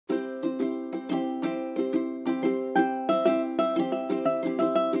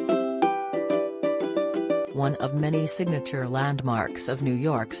one of many signature landmarks of New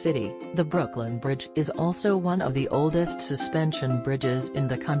York City. The Brooklyn Bridge is also one of the oldest suspension bridges in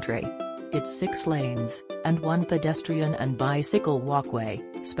the country. Its 6 lanes, and 1 pedestrian and bicycle walkway,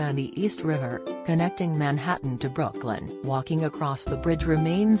 span the East River, connecting Manhattan to Brooklyn. Walking across the bridge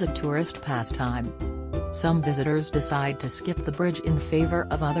remains a tourist pastime. Some visitors decide to skip the bridge in favor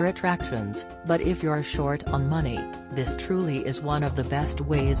of other attractions, but if you're short on money, this truly is one of the best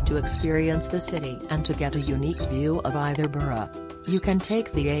ways to experience the city and to get a unique view of either borough. You can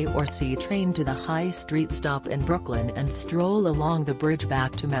take the A or C train to the High Street stop in Brooklyn and stroll along the bridge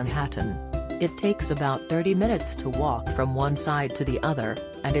back to Manhattan. It takes about 30 minutes to walk from one side to the other,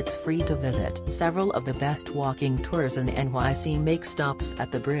 and it's free to visit. Several of the best walking tours in NYC make stops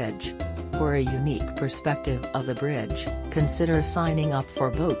at the bridge. For a unique perspective of the bridge, consider signing up for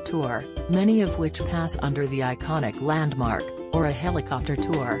a boat tour, many of which pass under the iconic landmark, or a helicopter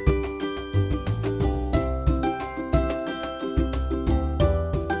tour.